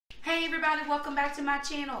Hey everybody, welcome back to my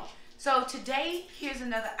channel. So today, here's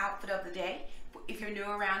another outfit of the day. If you're new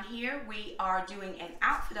around here, we are doing an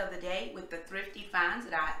outfit of the day with the thrifty finds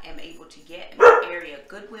that I am able to get in the area of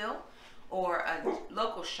Goodwill or a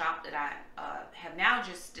local shop that I have now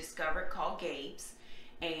just discovered called Gabe's,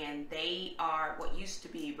 and they are what used to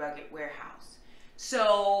be Rugged Warehouse.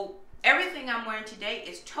 So everything I'm wearing today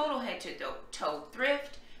is total head to toe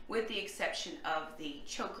thrift, with the exception of the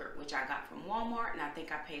choker, which I got from Walmart, and I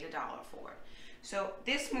think I paid $1 for it. So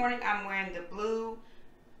this morning I'm wearing the blue,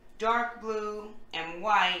 dark blue, and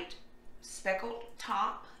white speckled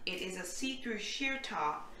top. It is a see-through sheer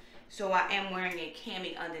top, so I am wearing a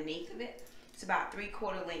cami underneath of it. It's about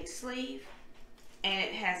 3/4 length sleeve, and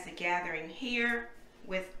it has the gathering here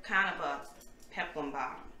with kind of a peplum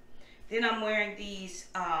bottom. Then I'm wearing these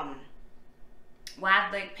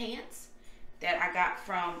wide leg pants that I got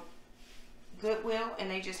from Goodwill,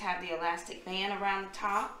 and they just have the elastic band around the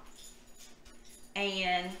top.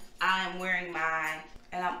 And I'm wearing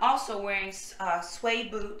I'm also wearing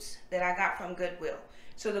suede boots that I got from Goodwill.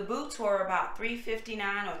 So the boots were about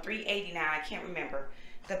 $3.59 or $3.89, I can't remember.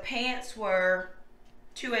 The pants were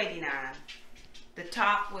 $2.89. The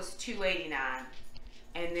top was $2.89,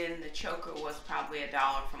 and then the choker was probably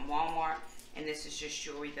 $1 from Walmart. And this is just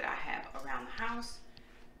jewelry that I have around the house.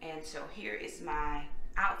 And so here is my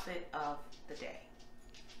outfit of the day.